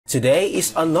Today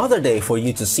is another day for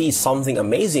you to see something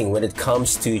amazing when it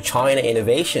comes to China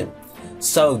innovation.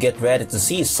 So get ready to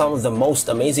see some of the most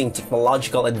amazing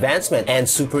technological advancement and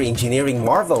super engineering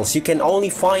marvels you can only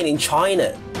find in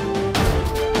China.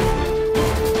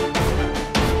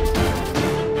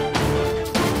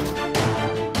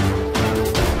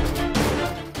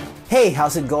 Hey,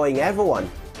 how's it going everyone?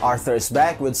 Arthur is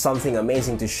back with something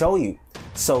amazing to show you.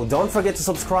 So don't forget to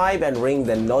subscribe and ring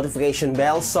the notification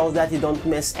bell so that you don't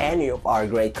miss any of our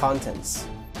great contents.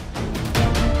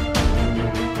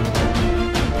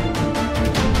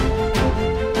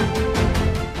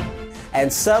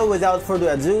 And so without further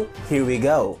ado, here we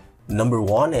go. Number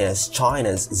 1 is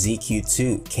China's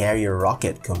ZQ-2 carrier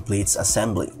rocket completes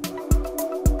assembly.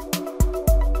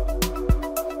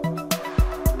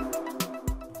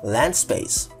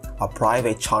 Landspace, a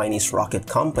private Chinese rocket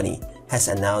company, has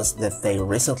announced that they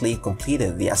recently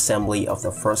completed the assembly of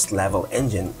the first level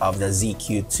engine of the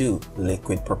ZQ-2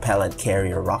 liquid propellant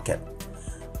carrier rocket.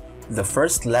 The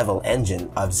first level engine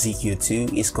of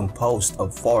ZQ-2 is composed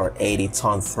of 4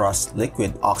 80-ton thrust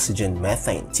liquid oxygen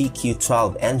methane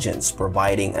TQ-12 engines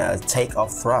providing a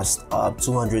takeoff thrust of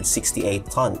 268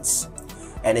 tons,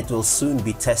 and it will soon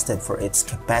be tested for its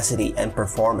capacity and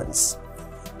performance.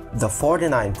 The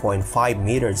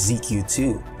 49.5-meter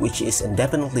ZQ-2, which is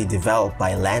independently developed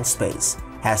by Landspace,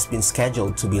 has been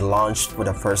scheduled to be launched for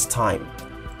the first time.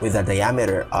 With a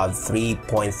diameter of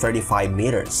 3.35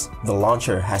 meters, the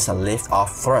launcher has a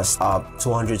lift-off thrust of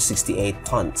 268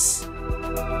 tons.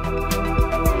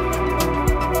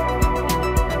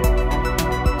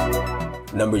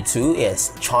 Number 2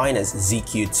 is China's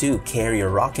ZQ-2 carrier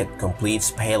rocket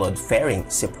completes payload fairing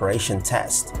separation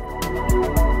test.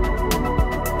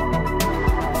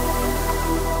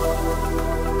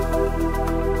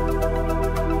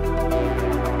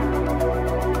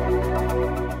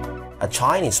 A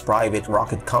Chinese private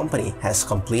rocket company has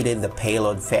completed the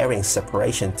payload fairing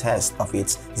separation test of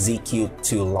its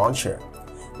ZQ-2 launcher,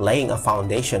 laying a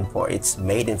foundation for its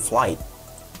maiden flight.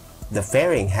 The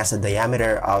fairing has a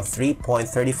diameter of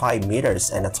 3.35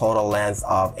 meters and a total length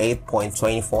of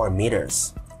 8.24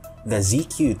 meters. The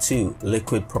ZQ-2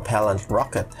 liquid propellant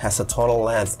rocket has a total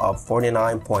length of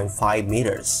 49.5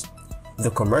 meters. The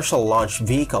commercial launch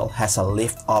vehicle has a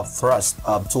lift-off thrust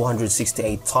of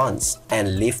 268 tons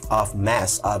and lift-off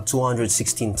mass of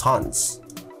 216 tons.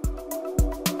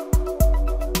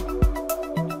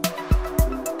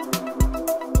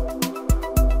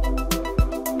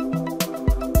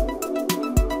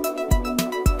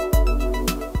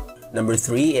 Number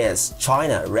 3 is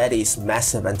China readies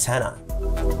massive antenna.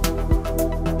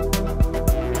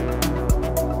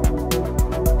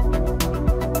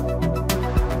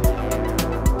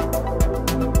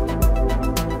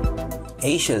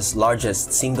 Asia's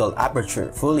largest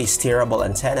single-aperture, fully steerable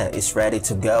antenna is ready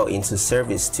to go into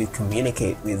service to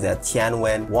communicate with the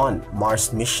Tianwen-1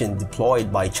 Mars mission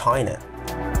deployed by China.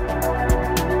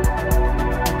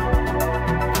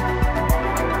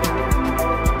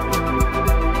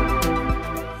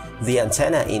 The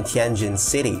antenna in Tianjin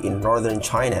City in northern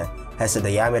China has a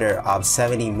diameter of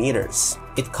 70 meters.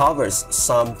 It covers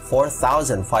some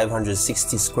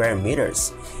 4,560 square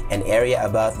meters, an area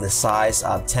about the size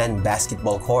of 10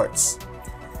 basketball courts.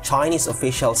 Chinese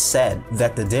officials said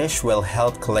that the dish will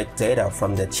help collect data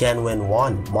from the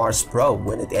Tianwen-1 Mars probe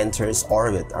when it enters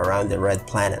orbit around the red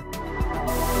planet.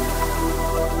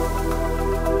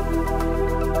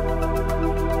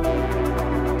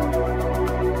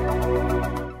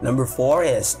 Number 4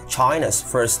 is China's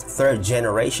first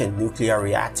third-generation nuclear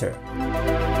reactor.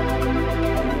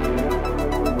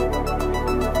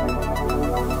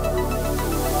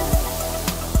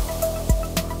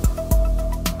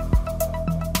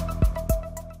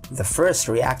 The first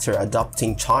reactor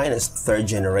adopting China's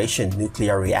third-generation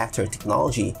nuclear reactor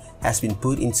technology has been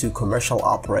put into commercial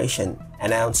operation,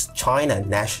 announced China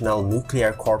National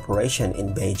Nuclear Corporation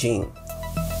in Beijing.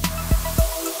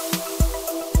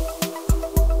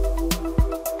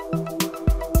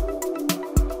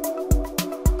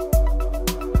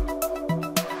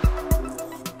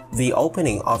 The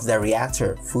opening of the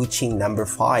reactor Fuqing No.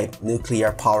 5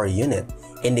 nuclear power unit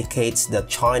indicates that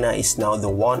China is now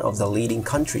one of the leading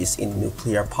countries in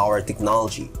nuclear power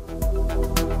technology.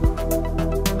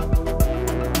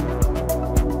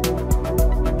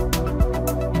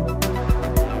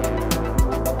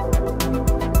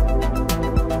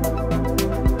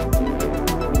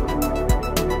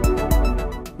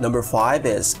 Number 5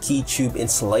 is key tube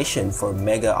installation for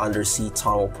mega undersea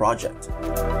tunnel project.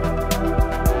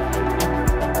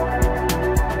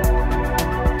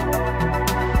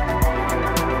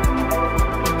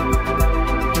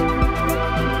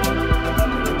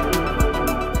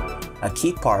 A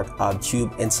key part of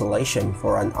tube installation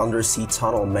for an undersea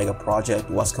tunnel mega project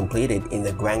was completed in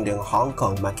the Guangdong, Hong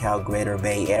Kong, Macau Greater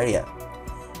Bay Area.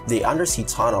 The undersea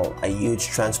tunnel, a huge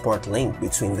transport link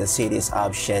between the cities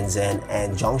of Shenzhen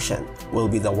and Zhongshan, will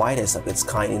be the widest of its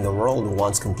kind in the world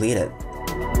once completed.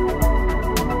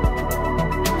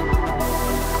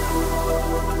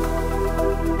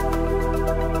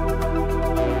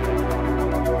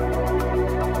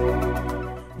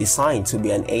 Designed to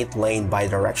be an 8-lane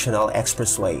bidirectional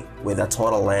expressway with a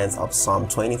total length of some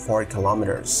 24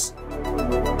 kilometers.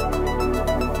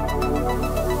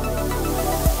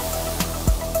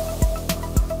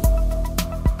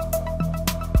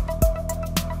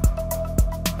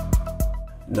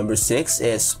 Number 6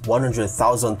 is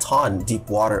 100,000-ton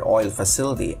deep-water oil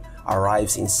facility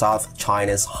arrives in South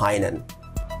China's Hainan.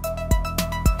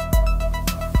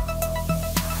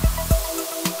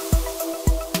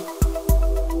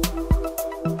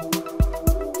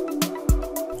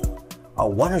 A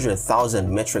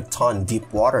 100,000 metric ton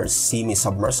deep-water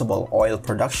semi-submersible oil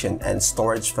production and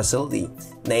storage facility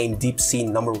named Deep Sea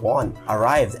No. 1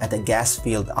 arrived at the gas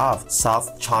field of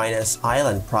South China's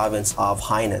island province of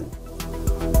Hainan.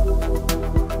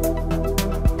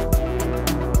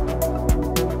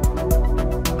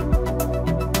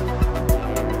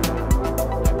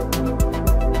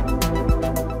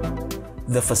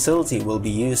 The facility will be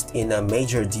used in a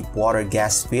major deep-water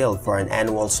gas field for an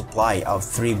annual supply of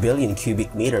 3 billion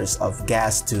cubic meters of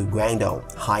gas to Guangdong,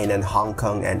 Hainan, Hong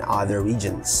Kong, and other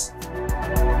regions.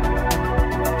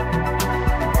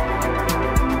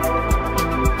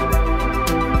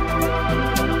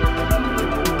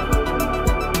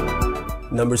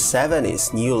 Number 7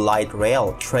 is new light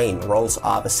rail train rolls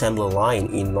off assembly line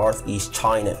in northeast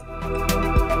China.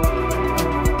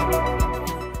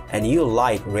 A new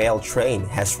light rail train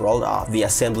has rolled off the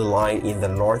assembly line in the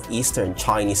northeastern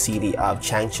Chinese city of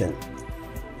Changchun.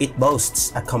 It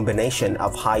boasts a combination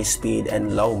of high speed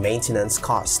and low maintenance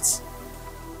costs.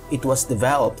 It was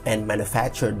developed and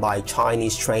manufactured by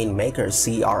Chinese train maker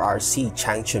CRRC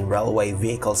Changchun Railway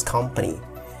Vehicles Company.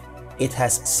 It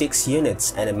has 6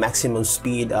 units and a maximum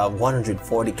speed of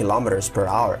 140 kilometers per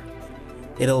hour.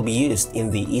 It'll be used in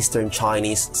the eastern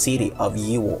Chinese city of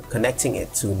Yiwu, connecting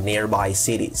it to nearby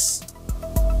cities.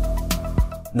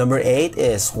 Number 8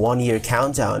 is 1-year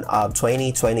countdown of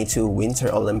 2022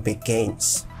 Winter Olympic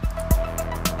Games.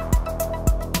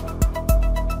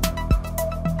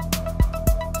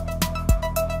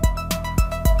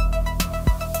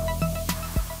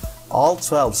 All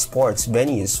 12 sports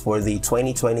venues for the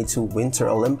 2022 Winter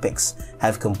Olympics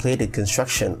have completed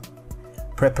construction.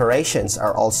 Preparations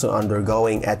are also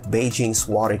undergoing at Beijing's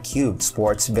Water Cube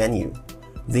sports venue.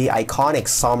 The iconic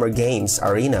Summer Games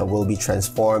arena will be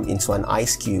transformed into an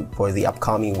ice cube for the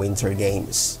upcoming Winter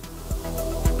Games.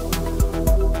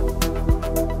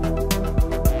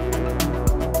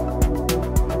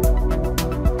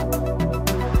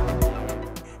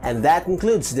 And that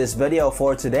concludes this video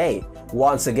for today.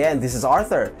 Once again, this is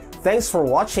Arthur. Thanks for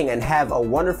watching and have a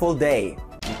wonderful day.